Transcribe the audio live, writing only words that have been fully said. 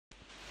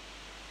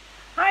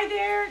Hi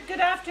there,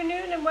 good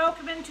afternoon and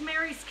welcome into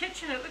Mary's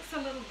Kitchen. It looks a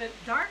little bit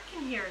dark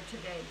in here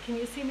today. Can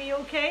you see me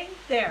okay?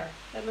 There,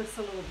 that looks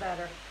a little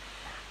better.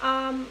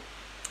 I'm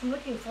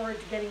looking forward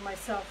to getting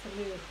myself a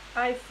new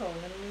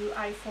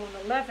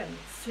iPhone 11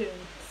 soon,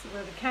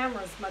 where the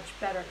camera is much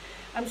better.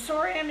 I'm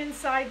sorry I'm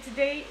inside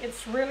today.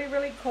 It's really,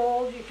 really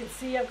cold. You can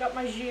see I've got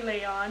my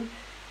gilet on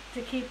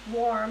to keep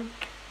warm.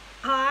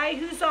 Hi,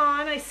 who's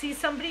on? I see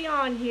somebody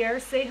on here.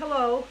 Say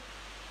hello.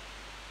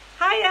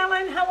 Hi,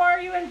 Ellen. How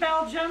are you in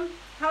Belgium?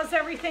 How's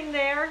everything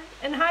there?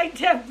 And hi,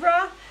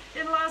 Deborah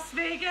in Las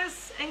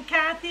Vegas, and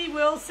Kathy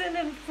Wilson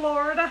in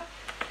Florida,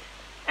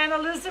 and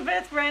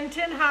Elizabeth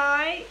Renton.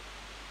 Hi.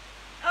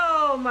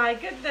 Oh, my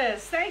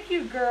goodness. Thank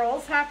you,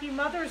 girls. Happy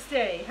Mother's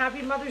Day.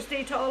 Happy Mother's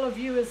Day to all of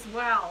you as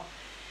well.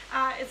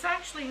 It's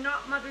actually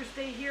not Mother's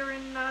Day here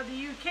in the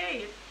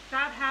UK.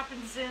 That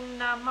happens in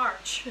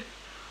March.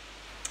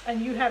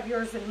 And you have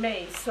yours in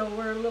May, so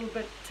we're a little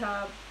bit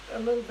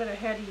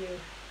ahead of you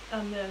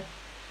on the.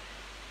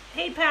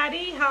 Hey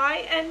Patty, hi,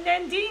 and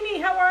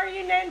Nandini, how are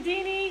you,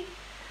 Nandini?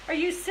 Are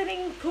you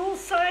sitting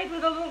poolside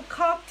with a little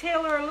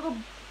cocktail or a little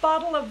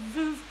bottle of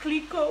Veuve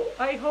Clicquot,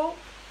 I hope?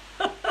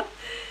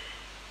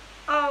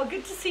 Oh,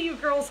 good to see you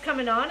girls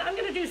coming on. I'm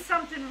going to do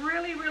something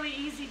really, really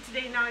easy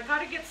today. Now, I got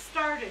to get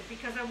started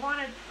because I want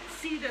to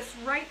see this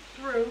right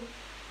through.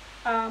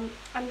 I'm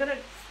going to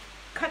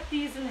cut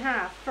these in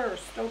half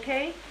first,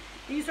 okay?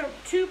 These are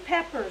 2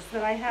 peppers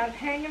that I have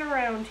hanging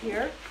around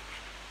here,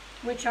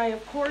 which I,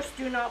 of course,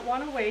 do not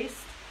want to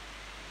waste.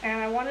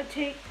 And I want to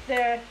take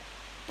the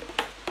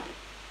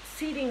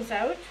seedings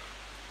out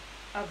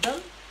of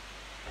them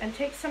and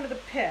take some of the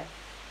pith.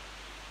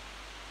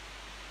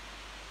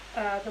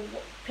 The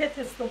pith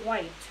is the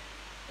white,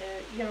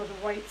 you know, the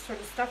white sort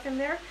of stuff in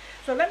there.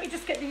 So let me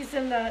just get these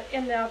in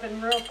the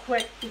oven real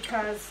quick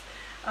because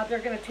they're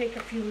going to take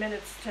a few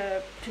minutes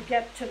to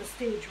get to the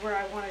stage where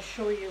I want to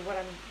show you what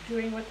I'm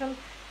doing with them.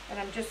 And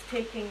I'm just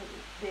taking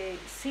the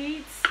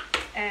seeds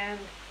and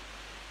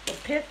the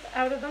pith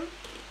out of them.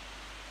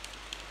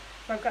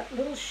 So I've got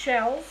little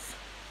shells,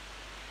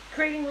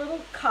 creating little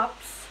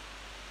cups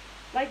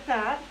like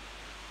that.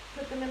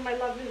 Put them in my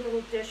lovely little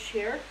dish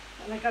here.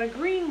 And I got a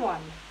green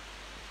one.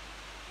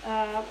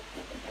 I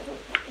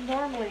don't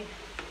normally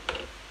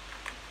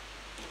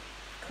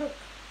cook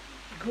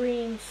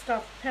green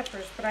stuffed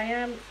peppers, but I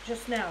am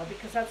just now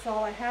because that's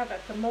all I have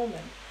at the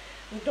moment.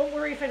 And don't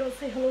worry if I don't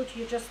say hello to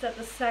you just at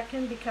the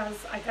second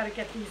because I got to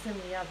get these in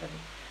the oven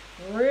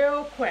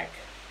real quick.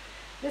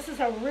 This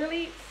is a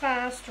really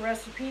fast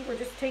recipe. We're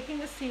just taking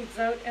the seeds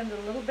out and a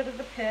little bit of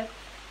the pith.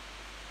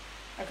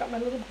 I've got my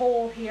little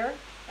bowl here.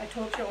 I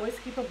told you always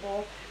keep a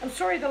bowl. I'm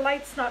sorry the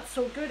light's not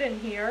so good in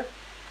here.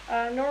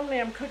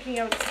 Normally I'm cooking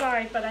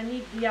outside, but I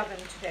need the oven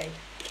today.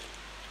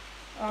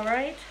 All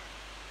right,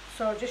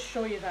 so I'll just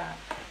show you that.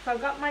 So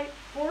I've got my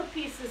 4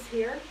 pieces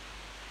here.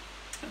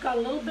 I've got a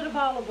little bit of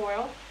olive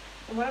oil.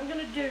 And what I'm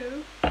going to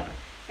do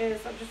is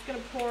I'm just going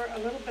to pour a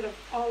little bit of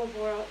olive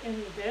oil in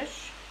the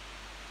dish.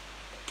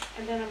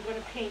 And then I'm going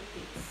to paint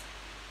these.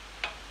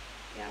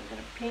 Yeah, I'm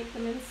going to paint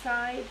them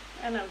inside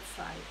and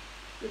outside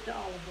with the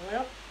olive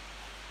oil.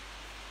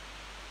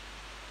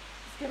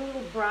 Just get a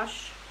little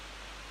brush.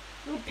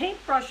 A little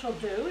paintbrush will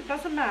do. It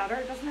doesn't matter.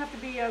 It doesn't have to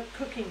be a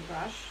cooking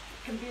brush.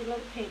 It can be a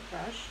little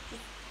paintbrush.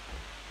 Just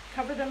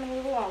cover them in a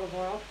little olive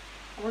oil.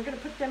 And we're going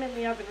to put them in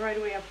the oven right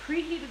away. I've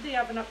preheated the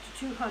oven up to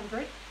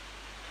 200.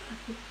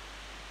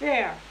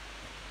 There.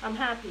 I'm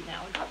happy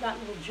now. I got that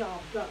little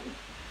job done.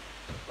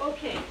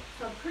 Okay,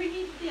 so I've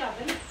preheated the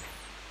oven.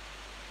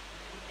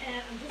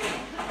 And I'm just going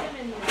to put them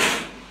in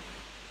there.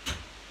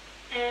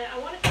 And I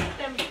want to cook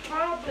them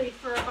probably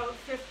for about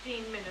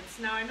 15 minutes.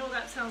 Now, I know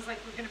that sounds like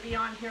we're going to be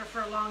on here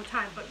for a long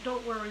time, but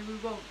don't worry, we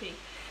won't be.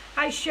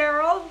 Hi,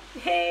 Cheryl.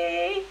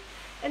 Hey.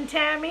 And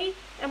Tammy.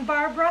 And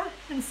Barbara.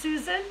 And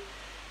Susan.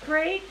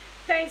 Great.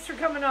 Thanks for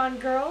coming on,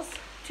 girls.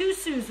 2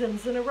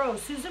 Susans in a row.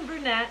 Susan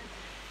Brunette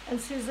and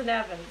Susan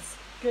Evans.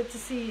 Good to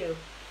see you.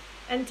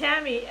 And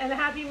Tammy, and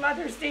happy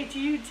Mother's Day to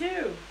you,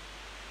 too.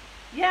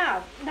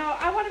 Yeah, now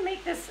I want to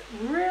make this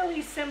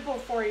really simple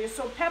for you.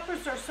 So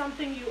peppers are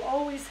something you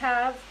always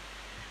have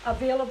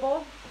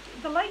available.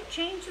 The light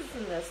changes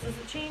in this. Does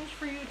it change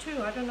for you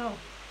too? I don't know.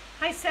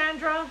 Hi,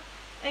 Sandra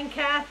and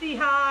Kathy.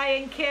 Hi,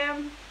 and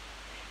Kim.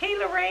 Hey,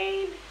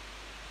 Lorraine.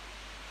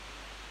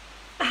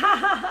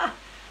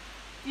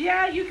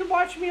 Yeah, you can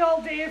watch me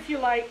all day if you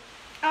like.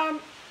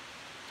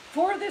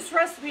 For this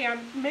recipe,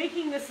 I'm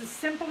making this as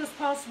simple as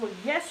possible.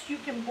 Yes, you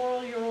can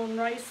boil your own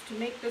rice to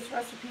make this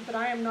recipe, but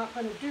I am not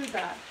going to do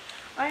that.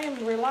 I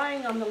am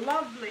relying on the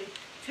lovely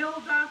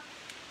TILDA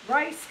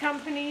Rice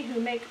Company, who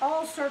make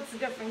all sorts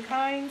of different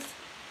kinds.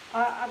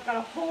 I've got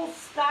a whole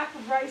stack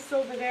of rice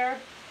over there.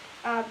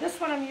 This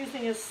one I'm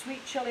using is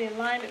sweet chili and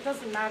lime. It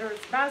doesn't matter.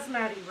 It's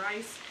basmati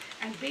rice.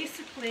 And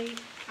basically,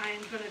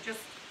 I'm going to just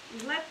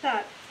let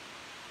that,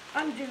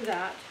 undo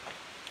that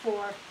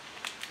for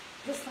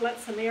just to let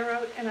some air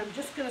out, and I'm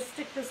just going to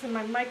stick this in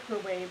my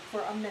microwave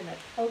for a minute,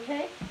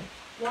 okay?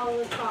 While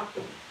we're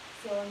talking.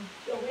 So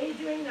I'm away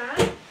doing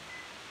that.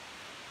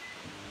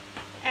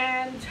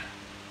 And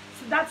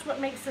so that's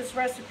what makes this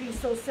recipe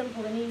so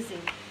simple and easy,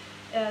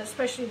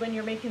 especially when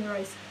you're making the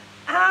rice.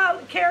 Ah,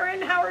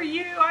 Karen, how are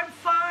you? I'm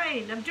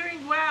fine. I'm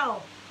doing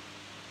well.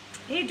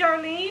 Hey,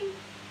 Darlene.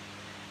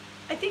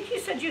 I think you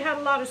said you had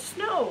a lot of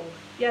snow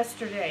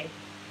yesterday.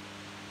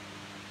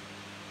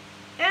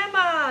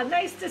 Emma,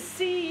 nice to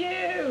see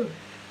you.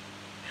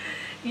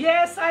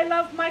 Yes, I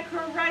love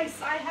micro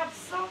rice. I have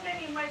so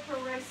many micro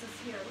rices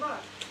here.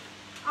 Look,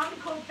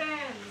 Uncle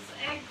Ben's,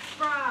 egg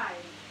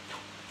fried,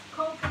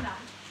 coconut.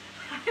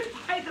 I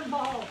buy them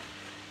all.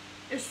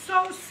 It's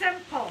so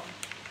simple.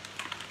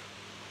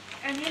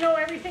 And you know,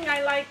 everything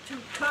I like to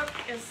cook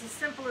is as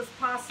simple as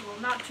possible,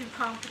 not too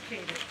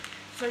complicated.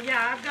 So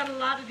yeah, I've got a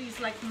lot of these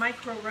like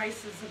micro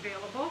rices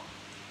available.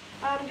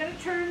 I'm going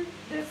to turn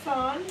this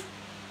on,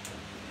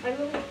 my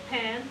little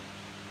pan,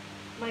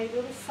 my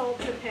little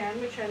salter pan,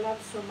 which I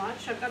love so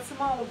much. I've got some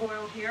olive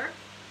oil here.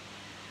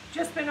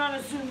 Just been on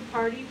a Zoom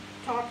party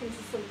talking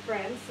to some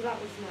friends, so that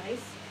was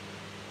nice.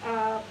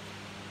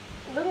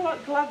 A little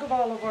glug of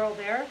olive oil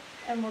there,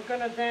 and we're going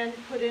to then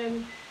put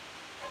in,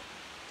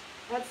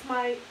 that's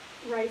my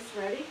rice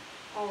ready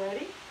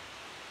already.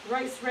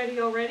 Rice ready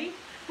already.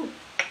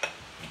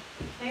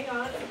 Hang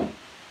on.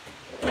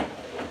 Get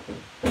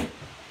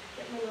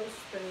my little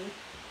spoon.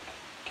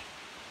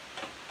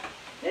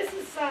 This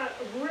is a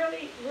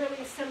really,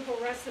 really simple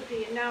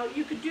recipe. And now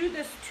you could do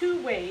this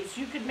two ways.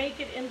 You could make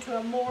it into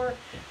a more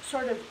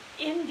sort of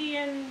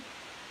Indian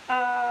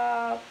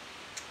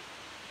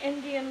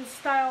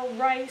style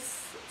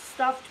rice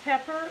stuffed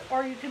pepper,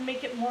 or you can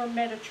make it more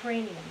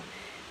Mediterranean.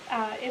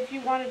 If you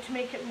wanted to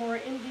make it more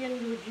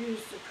Indian, you would use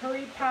the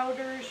curry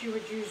powders, you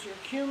would use your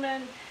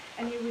cumin,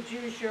 and you would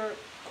use your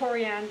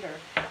coriander.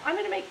 I'm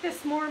going to make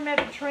this more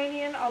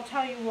Mediterranean. I'll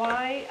tell you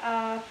why.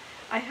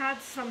 I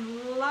had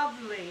some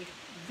lovely,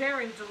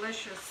 very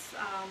delicious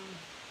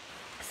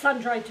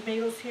sun-dried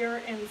tomatoes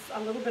here and a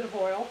little bit of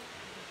oil.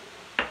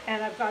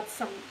 And I've got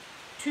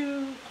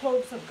 2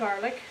 cloves of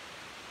garlic.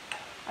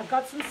 I've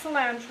got some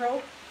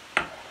cilantro.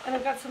 And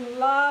I've got some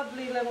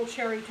lovely little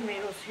cherry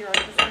tomatoes here. I'm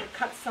just going to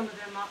cut some of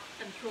them up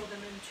and throw them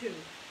in too.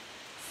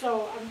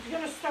 So I'm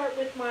going to start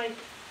with my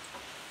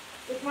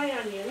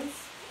onions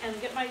and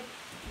get my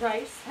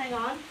rice. Hang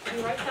on, I'll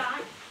be right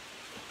back.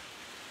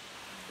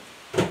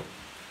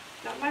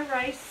 Got my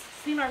rice.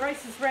 See, my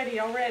rice is ready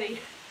already.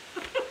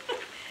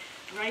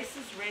 Rice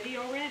is ready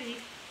already.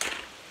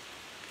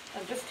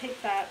 I'll just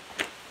take that.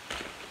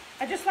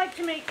 I just like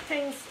to make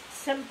things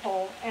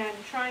simple and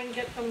try and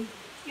get them,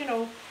 you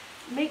know,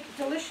 make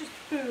delicious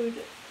food,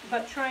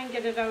 but try and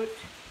get it out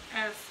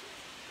as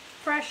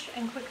fresh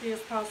and quickly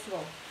as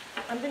possible.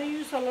 I'm going to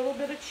use a little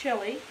bit of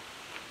chili.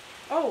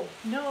 Oh,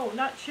 no,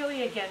 not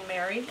chili again,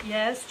 Mary.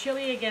 Yes,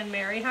 chili again,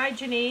 Mary. Hi,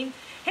 Janine.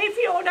 Hey,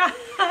 Fiona.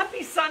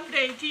 Happy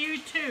Sunday to you,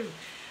 too.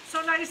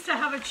 So nice to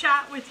have a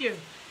chat with you.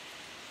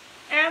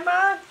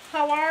 Emma,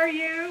 how are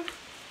you?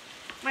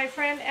 My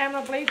friend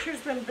Emma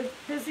Blacher's been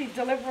busy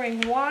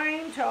delivering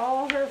wine to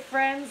all her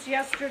friends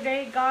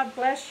yesterday. God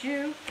bless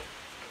you.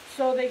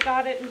 So they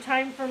got it in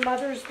time for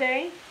Mother's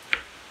Day.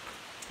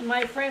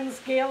 My friends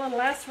Gail and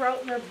Les were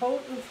out in their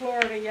boat in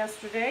Florida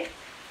yesterday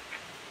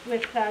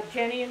with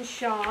Jenny and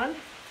Sean.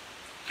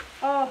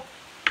 Oh,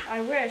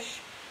 I wish.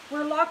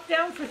 We're locked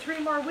down for 3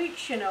 more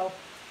weeks, you know.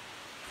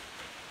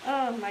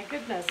 Oh my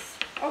goodness.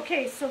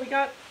 Okay, so we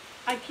got,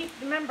 I keep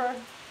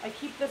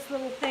this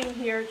little thing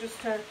here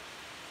just to,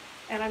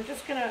 and I'm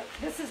just gonna,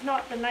 this is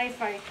not the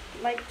knife I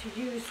like to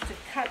use to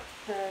cut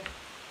the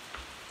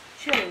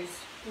chilies,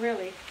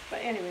 really. But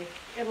anyway,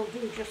 it'll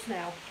do just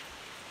now.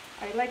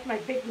 I like my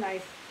big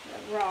knife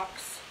that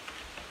rocks.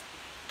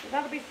 But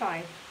that'll be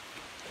fine.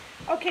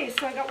 Okay,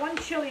 so I got 1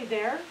 chili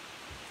there.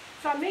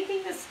 So I'm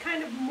making this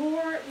kind of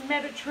more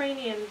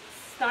Mediterranean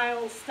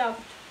style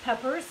stuffed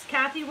peppers.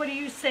 Kathy, what are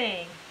you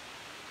saying?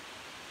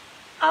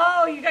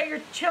 Oh, you got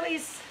your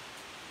chilies.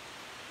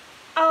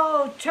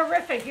 Oh,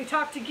 terrific. You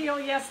talked to Gail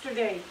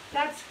yesterday.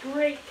 That's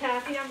great,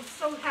 Kathy. I'm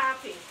so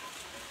happy.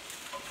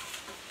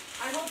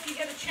 I hope you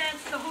get a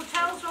chance. The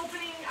hotel's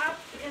opening up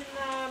in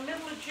the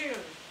middle of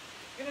June.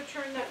 I'm going to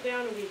turn that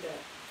down a wee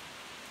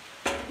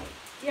bit.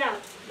 Yeah,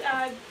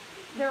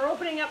 they're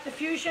opening up the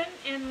Fusion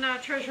in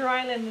Treasure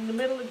Island in the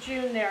middle of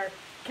June there,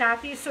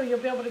 Kathy, so you'll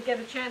be able to get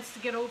a chance to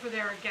get over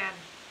there again.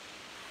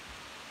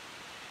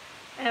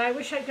 And I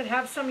wish I could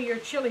have some of your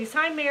chilies.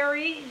 Hi,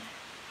 Mary.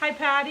 Hi,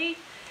 Patty.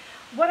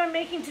 What I'm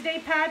making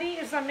today, Patty,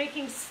 is I'm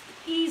making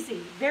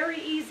easy, very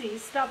easy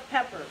stuffed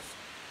peppers.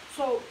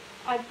 So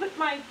I put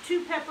my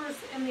 2 peppers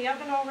in the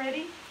oven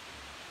already.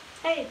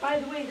 Hey, by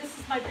the way, this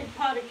is my big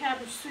pot of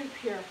cabbage soup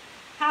here.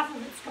 Half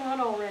of it's gone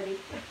already.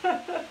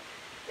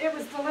 It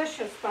was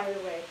delicious, by the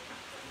way.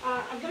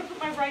 I'm going to put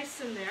my rice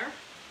in there.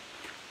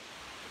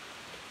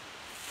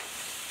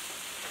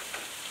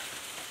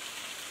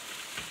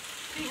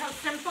 See how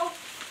simple?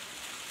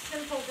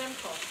 Simple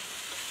dimple.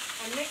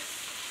 I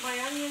mix my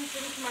onions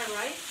into my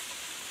rice.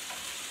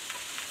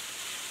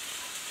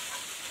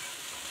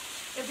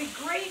 It'd be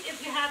great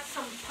if you had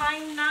some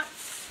pine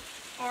nuts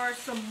or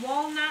some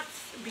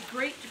walnuts. It'd be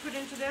great to put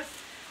into this.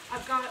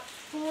 I've got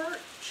 4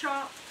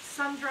 chopped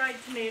sun-dried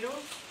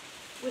tomatoes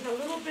with a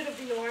little bit of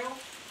the oil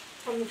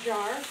from the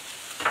jar.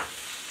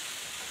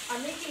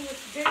 I'm making this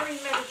very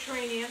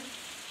Mediterranean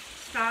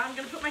style. I'm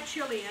going to put my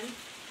chili in.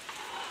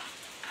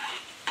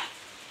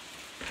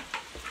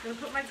 I'm going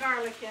to put my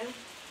garlic in.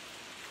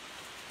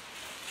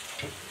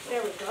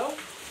 There we go.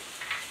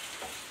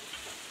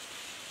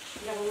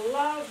 Got a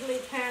lovely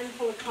pan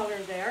full of color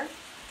there.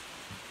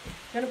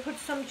 I'm going to put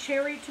some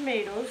cherry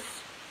tomatoes.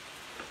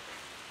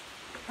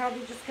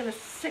 Probably just going to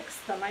 6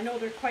 them. I know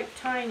they're quite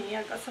tiny.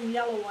 I've got some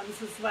yellow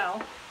ones as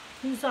well.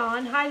 Who's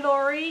on? Hi,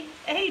 Lori.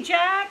 Hey,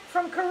 Jack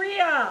from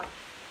Korea.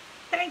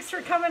 Thanks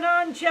for coming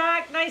on,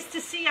 Jack. Nice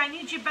to see you. I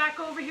need you back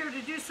over here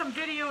to do some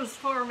videos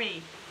for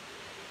me.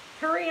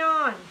 Hurry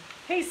on.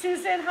 Hey,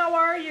 Susan, how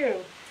are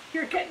you?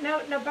 You're getting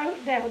out and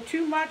about now.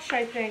 Too much,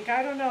 I think.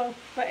 I don't know.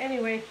 But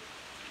anyway,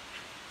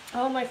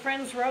 all my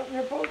friends were out in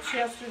their boats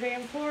yesterday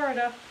in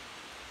Florida.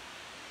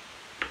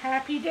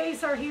 Happy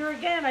days are here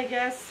again, I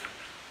guess.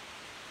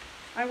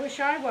 I wish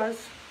I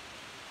was.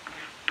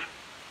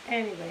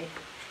 Anyway,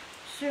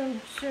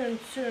 soon,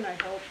 I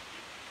hope.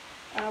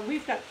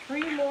 We've got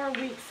 3 more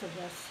weeks of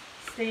this,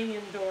 staying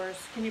indoors.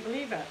 Can you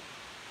believe it?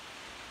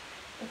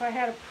 If I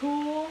had a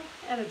pool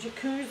and a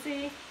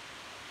jacuzzi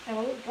and a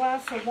little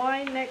glass of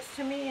wine next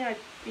to me, I'd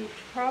be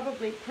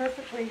probably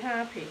perfectly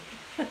happy.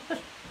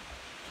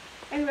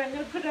 Anyway, I'm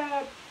going to put,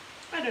 I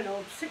don't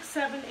know, 6,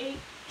 7, 8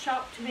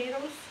 chopped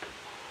tomatoes.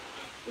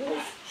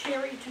 Little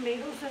cherry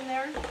tomatoes in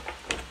there.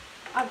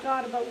 I've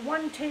got about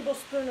 1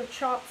 tablespoon of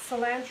chopped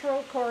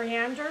cilantro,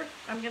 coriander.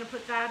 I'm going to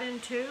put that in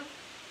too.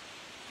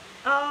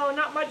 Oh,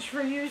 not much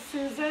for you,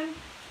 Susan.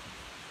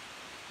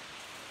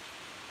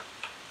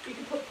 You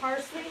can put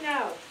parsley.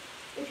 Now,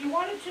 if you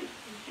wanted to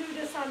do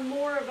this on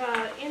more of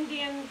an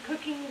Indian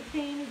cooking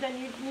theme, then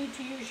you need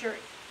to use your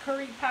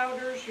curry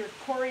powders, your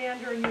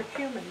coriander, and your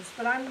cumins.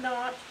 But I'm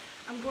not.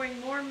 I'm going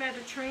more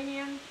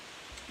Mediterranean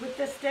with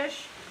this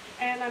dish.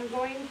 And I'm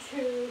going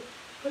to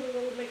put a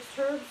little mixed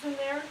herbs in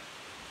there,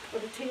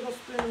 with a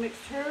tablespoon of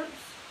mixed herbs.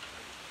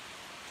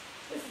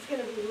 This is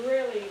going to be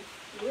really,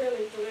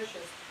 really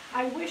delicious.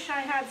 I wish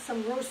I had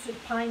some roasted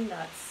pine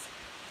nuts.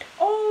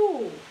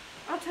 Oh,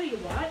 I'll tell you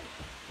what.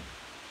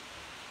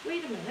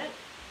 Wait a minute.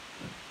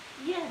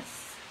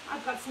 Yes,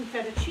 I've got some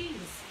feta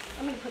cheese.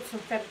 I'm going to put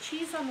some feta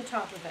cheese on the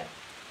top of it.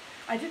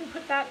 I didn't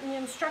put that in the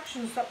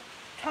instructions up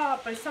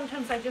top.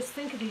 Sometimes I just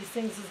think of these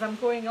things as I'm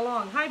going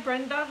along. Hi,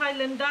 Brenda. Hi,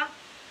 Linda.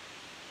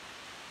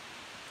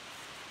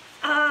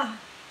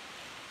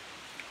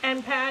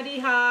 And Patty,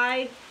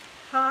 hi.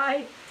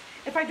 Hi.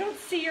 If I don't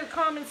see your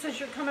comments as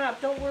you're coming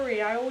up, don't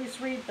worry. I always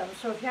read them.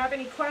 So if you have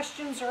any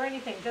questions or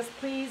anything, just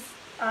please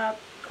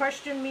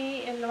question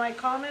me in my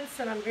comments,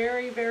 and I'm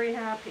very, very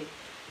happy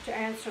to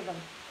answer them.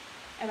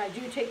 And I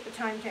do take the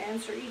time to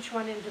answer each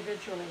one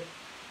individually.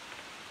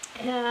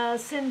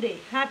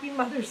 Cindy, happy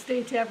Mother's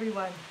Day to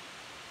everyone.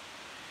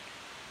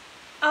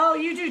 Oh,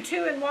 you do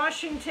too in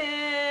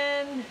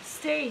Washington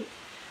State.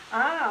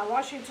 Ah,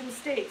 Washington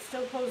State,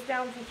 still closed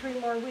down for 3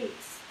 more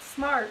weeks.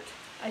 Smart.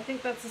 I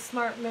think that's a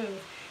smart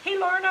move. Hey,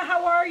 Lorna,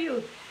 how are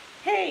you?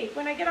 Hey,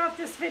 when I get off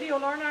this video,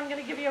 Lorna, I'm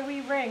going to give you a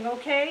wee ring,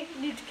 okay?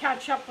 Need to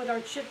catch up with our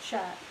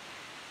chit-chat.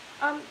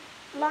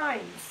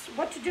 Limes.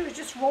 What to do is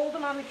just roll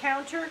them on the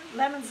counter,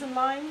 lemons and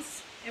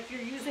limes. If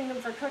you're using them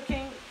for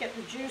cooking, get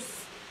the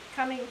juice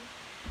coming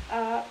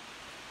out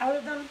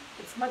of them.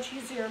 It's a much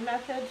easier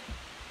method.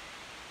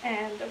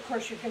 And, of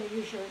course, you're going to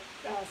use your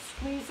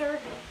squeezer.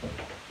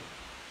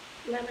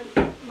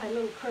 Lemon, my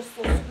little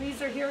crystal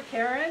squeezer here,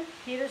 Karen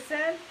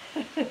Peterson.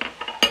 I'm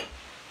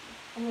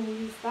going to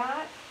use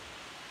that.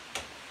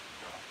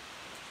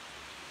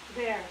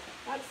 There.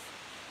 That's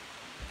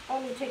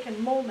only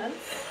taken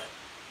moments.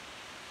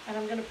 And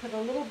I'm going to put a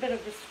little bit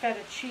of this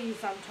feta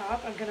cheese on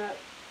top. I'm going to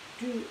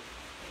do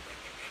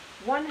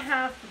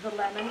 1/2 of the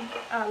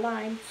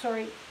lime,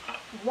 sorry,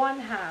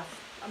 1/2.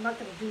 I'm not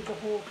going to do the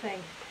whole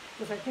thing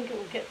because I think it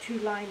will get too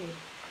limey.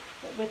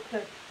 But with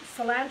the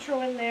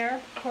cilantro in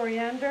there,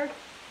 coriander,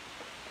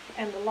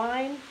 and the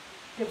lime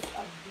gives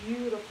a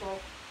beautiful,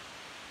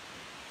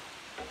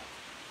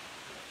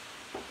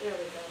 there we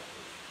go.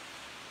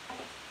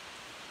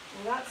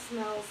 Well, that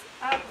smells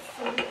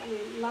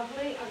absolutely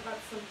lovely. I've got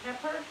some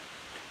pepper.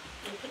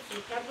 I'll put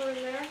some pepper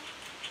in there.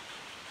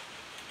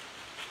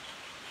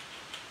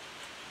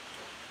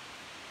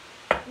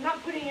 I'm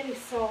not putting any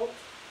salt.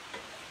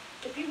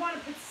 If you want to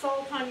put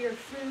salt on your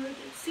food,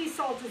 sea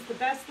salt is the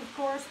best, of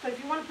course, but if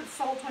you want to put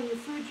salt on your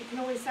food, you can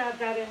always add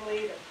that in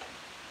later.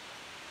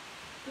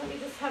 Let me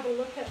just have a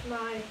look at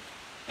my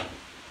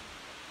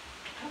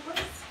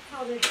peppers,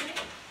 how they're doing.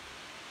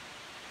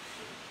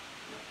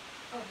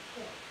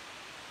 Okay.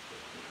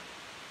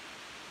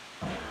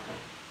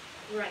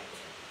 Right.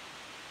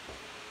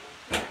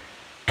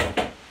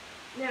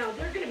 Now,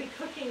 they're going to be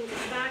cooking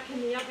back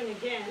in the oven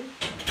again.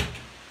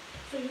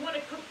 So you want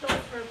to cook those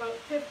for about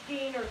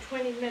 15 or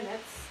 20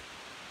 minutes.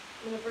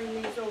 I'm going to bring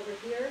these over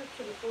here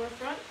to the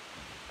forefront.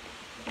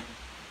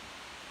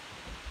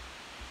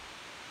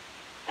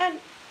 And,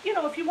 you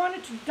know, if you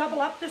wanted to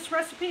double up this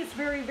recipe, it's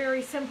very,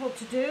 very simple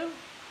to do.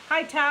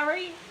 Hi,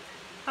 Tari.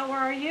 How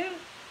are you?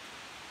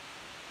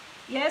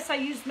 Yes, I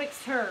use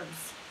mixed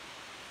herbs.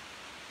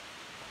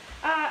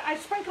 I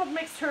sprinkled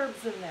mixed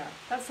herbs in there.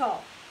 That's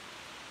all.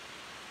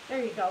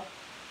 There you go.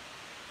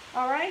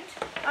 All right.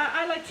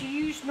 I like to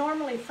use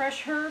normally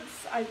fresh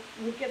herbs. I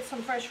would get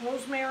some fresh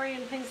rosemary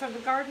and things out of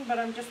the garden, but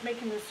I'm just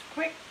making this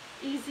quick,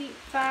 easy,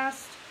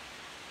 fast,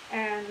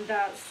 and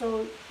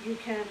so you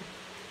can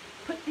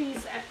put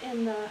these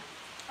in the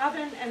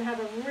oven and have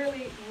a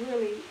really,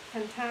 really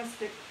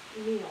fantastic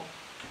meal.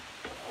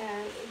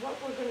 And what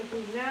we're going to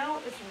do now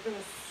is we're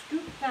going to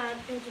scoop that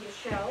into the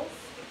shells.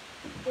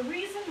 The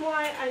reason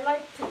why I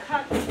like to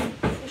cut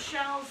the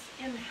shells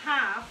in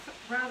half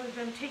rather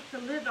than take the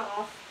lid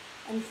off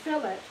and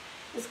fill it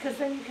is because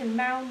then you can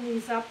mound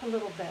these up a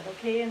little bit,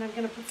 okay? And I'm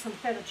going to put some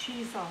feta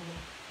cheese on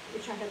them,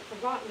 which I had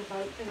forgotten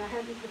about and I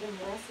hadn't put in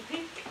the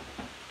recipe.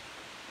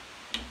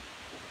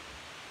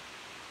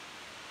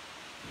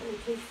 Let me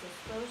taste this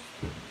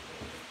first.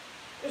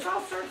 There's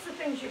all sorts of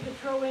things you could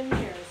throw in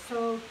here,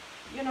 so,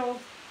 you know,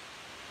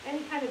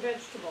 any kind of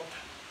vegetable.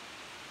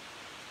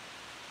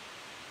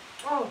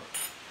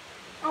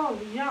 Oh,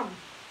 yum.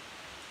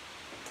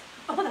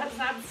 Oh, that's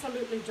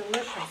absolutely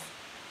delicious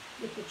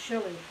with the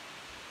chili.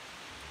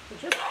 So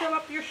just fill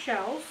up your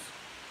shells,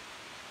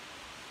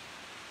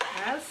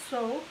 as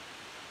so.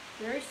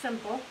 Very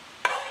simple.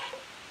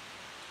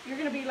 You're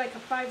going to be like a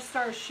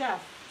 5-star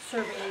chef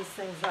serving these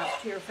things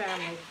up to your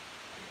family.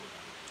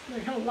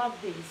 They're going to love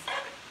these.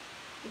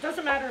 It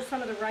doesn't matter if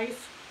some of the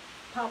rice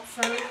pops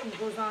out and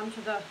goes on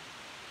to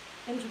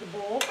into the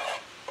bowl.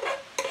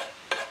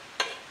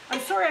 I'm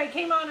sorry I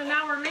came on an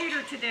hour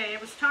later today. I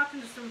was talking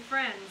to some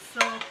friends,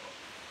 so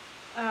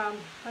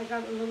I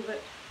got a little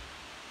bit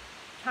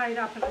tied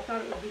up and I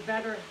thought it would be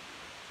better to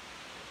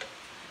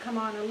come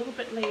on a little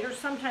bit later.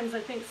 Sometimes I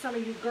think some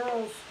of you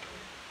girls,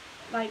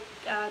 like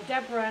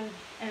Deborah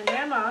and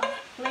Emma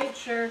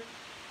Glacier,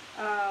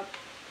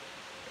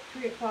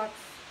 3 o'clock's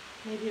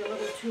maybe a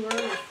little too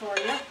early for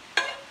you.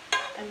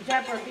 And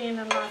Deborah being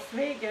in Las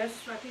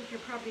Vegas, I think you're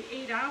probably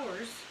 8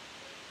 hours.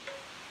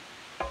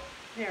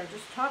 There,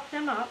 just top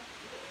them up.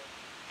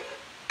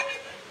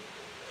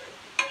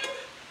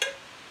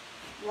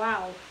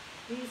 Wow,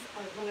 these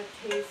are going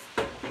to taste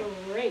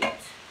great.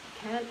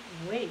 Can't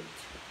wait.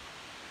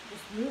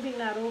 Just moving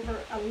that over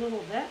a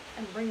little bit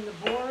and bring the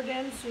board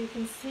in so you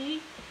can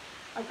see.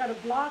 I've got a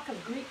block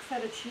of Greek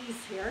feta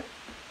cheese here.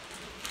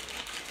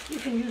 You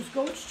can use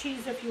goat's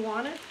cheese if you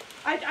want it.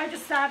 I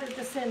just added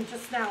this in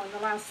just now in the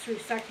last 3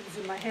 seconds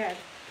in my head.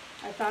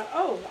 I thought,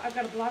 oh, I've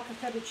got a block of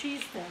feta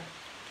cheese there.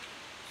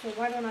 So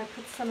why don't I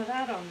put some of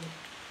that on?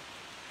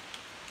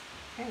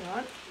 Hang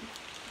on.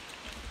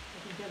 I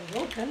can get it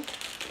open.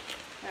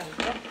 There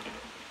we go.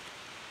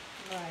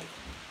 Right.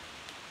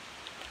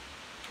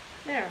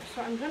 There,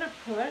 so I'm going to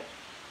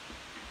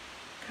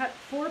cut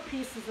 4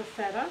 pieces of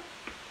feta.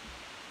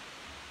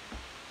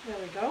 There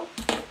we go.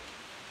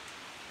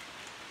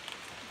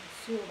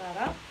 Seal that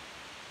up.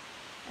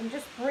 And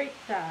just break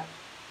that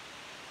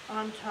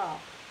on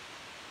top.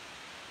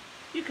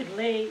 You could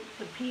lay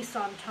the piece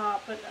on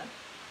top, but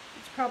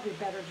it's probably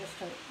better just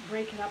to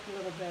break it up a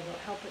little bit. It'll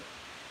help it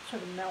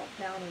sort of melt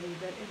down a little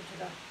bit into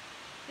the,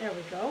 there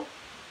we go.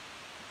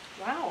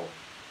 Wow,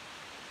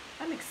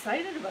 I'm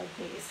excited about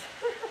these.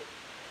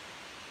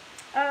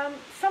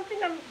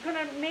 Something I'm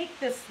going to make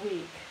this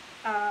week,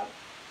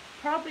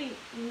 probably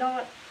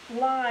not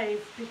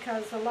live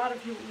because a lot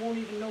of you won't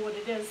even know what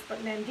it is,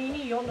 but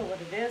Nandini, you'll know what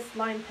it is,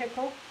 lime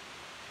pickle.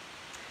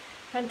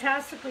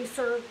 Fantastically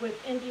served with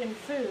Indian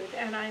food,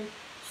 and I'm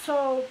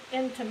so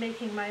into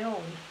making my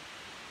own.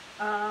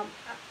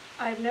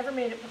 I've never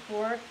made it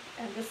before,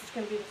 and this is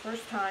going to be the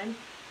first time.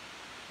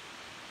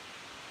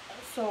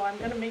 So I'm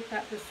going to make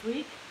that this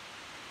week.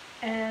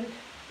 And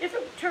if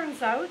it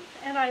turns out,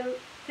 and I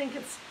think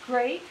it's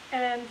great,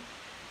 and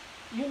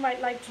you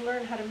might like to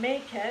learn how to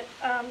make it,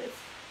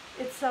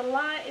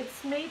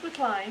 it's made with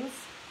limes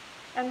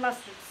and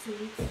mustard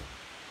seeds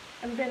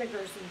and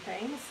vinegars and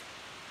things.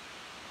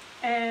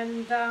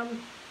 And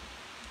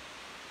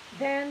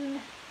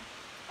then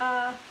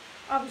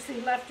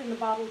obviously left in the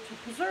bottle to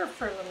preserve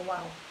for a little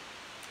while.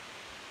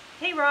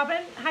 Hey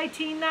Robin, hi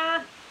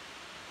Tina,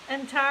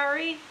 and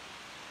Tari,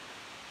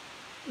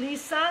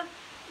 Lisa.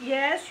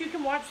 Yes, you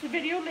can watch the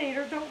video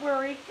later, don't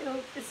worry,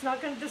 it's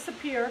not going to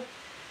disappear.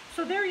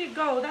 So there you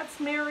go, that's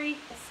Mary's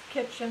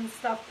Kitchen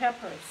stuffed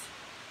peppers.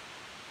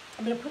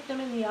 I'm going to put them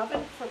in the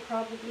oven for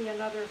probably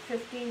another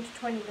 15 to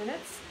 20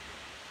 minutes.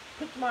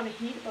 Put them on a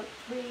heat about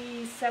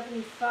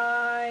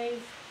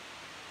 375,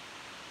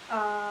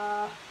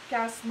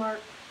 gas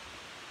mark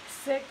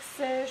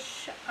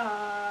 6-ish,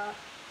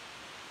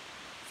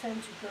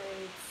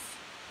 centigrades,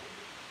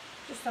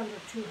 just under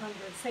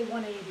 200, say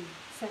 180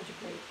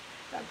 centigrade.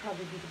 That'd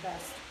probably be the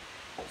best.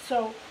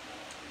 So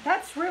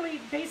that's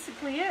really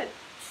basically it.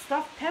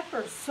 Stuffed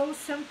peppers, so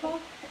simple.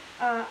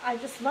 I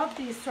just love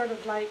these sort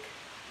of like,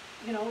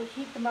 you know,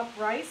 heat them up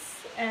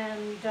rice,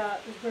 and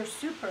they're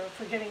super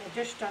for getting a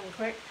dish done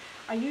quick.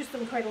 I use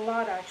them quite a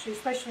lot actually,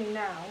 especially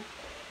now.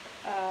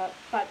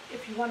 But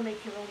if you want to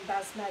make your own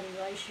basmati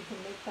rice, you can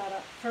make that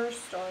up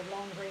first, or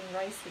long grain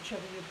rice,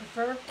 whichever you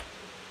prefer.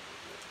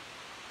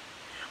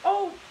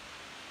 Oh,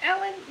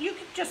 Ellen, you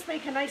could just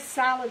make a nice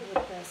salad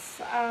with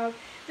this.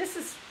 This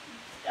is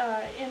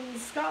in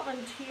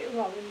Scotland here,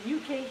 well, in the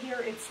UK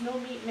here, it's no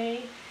meat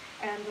may,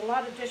 and a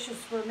lot of dishes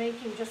we're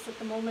making just at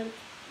the moment,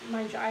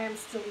 mind you, I am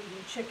still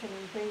eating chicken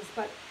and things,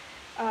 but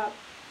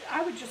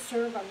I would just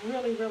serve a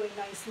really, really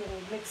nice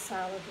little mixed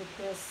salad with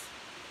this,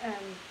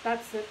 and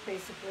that's it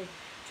basically.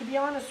 To be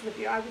honest with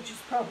you, I would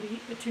just probably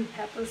eat the 2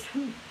 peppers,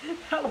 and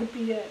that would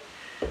be it.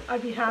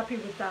 I'd be happy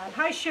with that.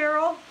 Hi,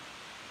 Cheryl.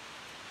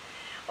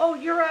 Oh,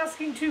 you're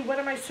asking too, what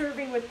am I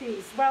serving with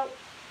these? Well,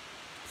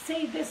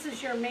 say this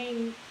is your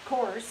main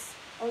course,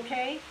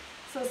 okay?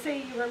 So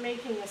say you were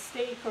making a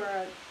steak or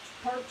a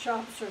pork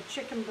chops or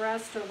chicken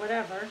breast or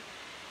whatever.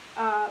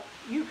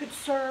 You could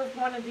serve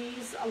one of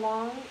these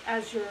along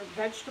as your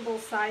vegetable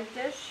side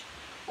dish.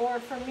 Or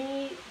for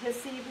me,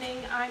 this evening,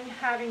 I'm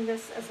having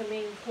this as a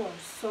main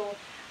course. So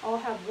I'll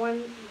have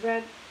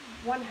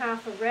one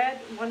half a red,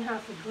 one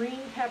half a green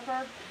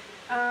pepper,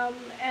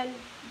 and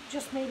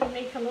just maybe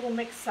make a little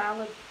mixed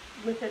salad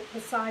with it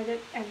beside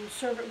it and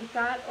serve it with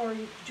that, or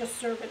you could just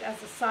serve it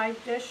as a side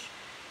dish.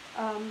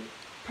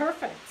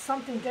 Perfect,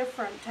 something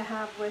different to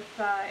have with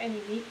any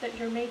meat that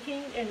you're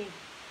making, any,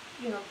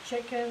 you know,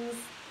 chickens,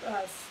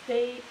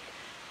 steak,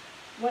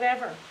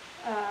 whatever.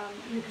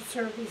 You could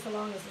serve these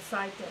along as a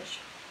side dish.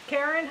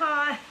 Karen,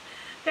 hi.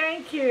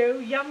 Thank you.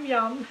 Yum,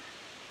 yum.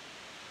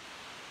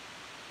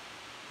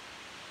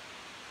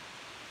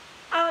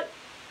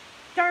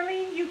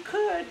 Darlene, you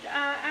could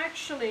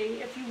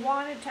actually, if you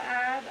wanted to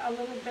add a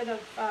little bit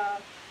of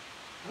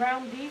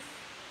ground beef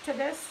to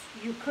this,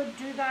 you could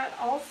do that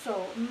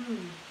also.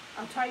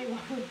 I'll tell you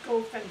what would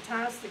go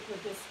fantastic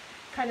with this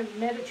kind of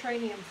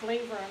Mediterranean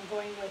flavor I'm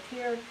going with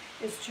here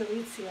is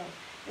chorizo.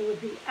 It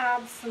would be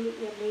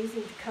absolutely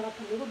amazing to cut up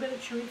a little bit of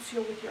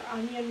chorizo with your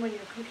onion when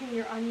you're cooking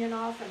your onion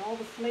off, and all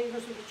the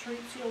flavors of the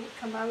chorizo would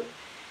come out,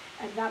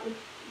 and that would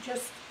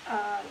just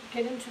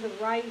get into the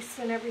rice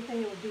and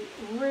everything. It would be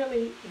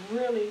really,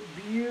 really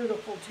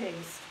beautiful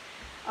taste.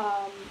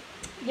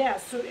 Yeah,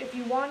 so if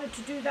you wanted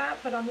to do that,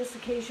 but on this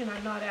occasion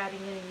I'm not adding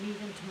any meat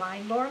into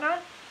mine.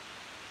 Lorna?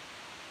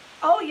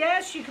 Oh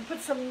yes, you could put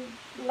some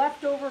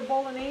leftover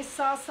bolognese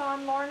sauce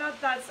on, Lorna.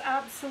 That's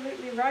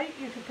absolutely right.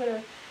 You could put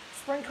a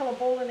sprinkle of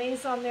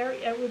bolognese on there.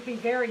 It would be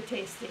very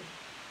tasty.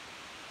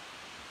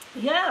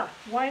 Yeah,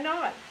 why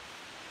not?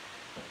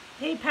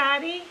 Hey,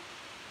 Patty.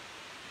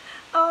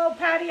 Oh,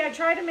 Patty, I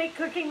try to make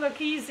cooking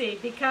look easy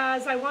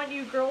because I want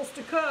you girls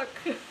to cook.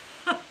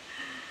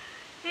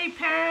 Hey,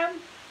 Pam,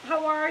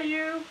 how are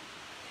you?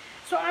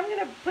 So I'm going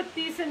to put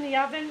these in the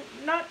oven,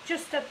 not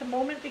just at the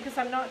moment because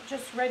I'm not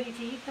just ready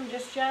to eat them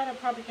just yet. I'm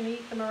probably going to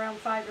eat them around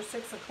 5 or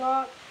 6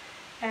 o'clock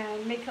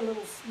and make a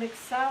little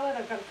mixed salad.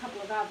 I've got a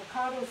couple of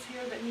avocados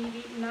here that need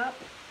eaten up.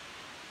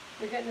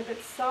 They're getting a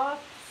bit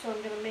soft, so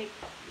I'm going to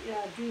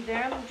do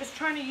them. I'm just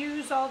trying to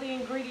use all the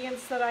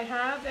ingredients that I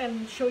have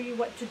and show you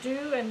what to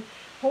do, and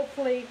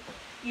hopefully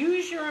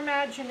use your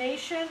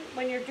imagination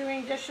when you're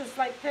doing dishes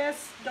like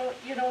this.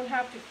 You don't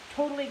have to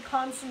totally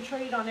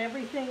concentrate on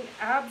everything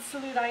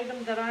absolute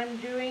item that I'm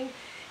doing.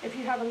 If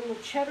you have a little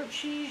cheddar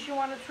cheese you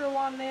want to throw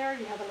on there,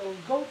 you have a little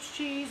goat's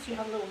cheese, you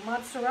have a little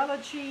mozzarella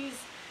cheese,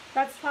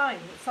 that's fine.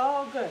 It's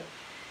all good.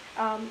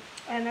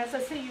 And as I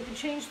say, you can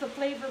change the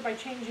flavor by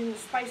changing the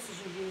spices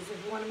you use.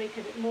 If you want to make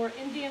it more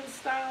Indian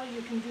style,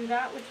 you can do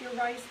that with your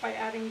rice by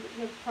adding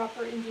the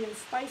proper Indian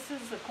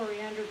spices, the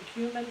coriander, the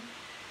cumin,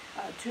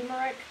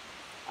 turmeric,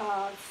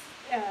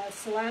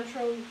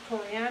 cilantro,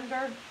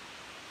 coriander.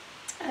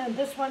 And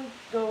this one,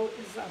 though,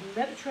 is a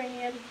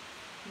Mediterranean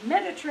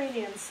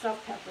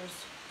stuffed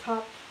peppers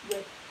topped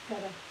with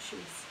feta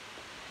cheese.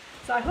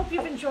 So I hope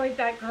you've enjoyed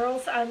that,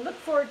 girls. I look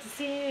forward to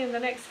seeing you in the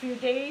next few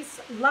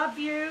days. Love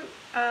you.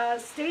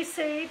 Stay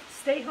safe.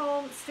 Stay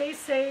home. Stay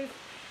safe.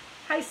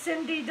 Hi,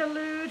 Cindy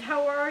Delude.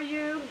 How are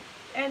you?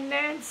 And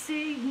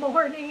Nancy,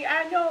 morning.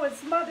 I know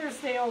it's Mother's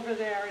Day over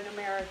there in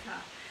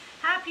America.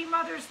 Happy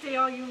Mother's Day,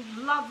 all you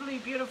lovely,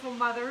 beautiful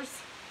mothers.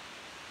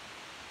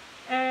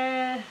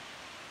 I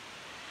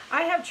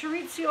have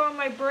chorizo on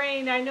my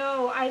brain. I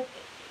know.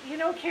 You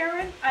know,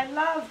 Karen, I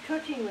love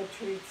cooking with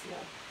chorizo.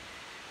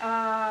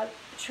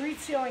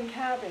 Chorizo and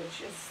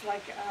cabbage is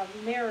like a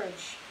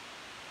marriage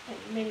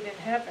made in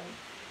heaven.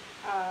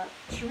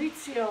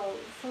 Chorizo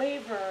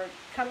flavor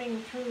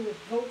coming through with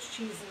goat's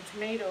cheese and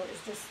tomato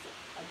is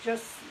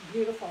just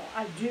beautiful.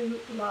 I do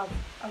love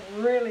a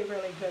really,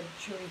 really good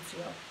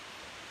chorizo.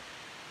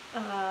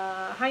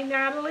 Hi,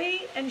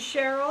 Natalie and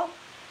Cheryl.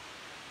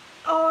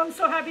 Oh, I'm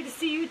so happy to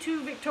see you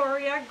too,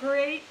 Victoria.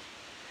 Great.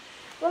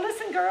 Well,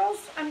 listen,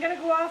 girls, I'm going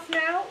to go off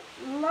now.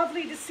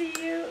 Lovely to see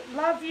you.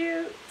 Love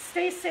you.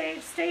 Stay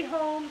safe. Stay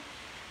home.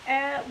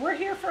 And we're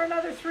here for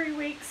another 3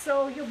 weeks,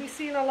 so you'll be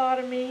seeing a lot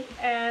of me.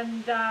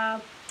 And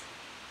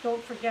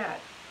don't forget,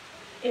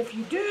 if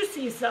you do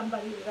see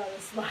somebody without a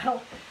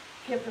smile,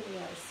 give them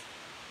yours.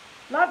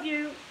 Love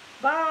you.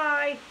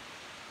 Bye.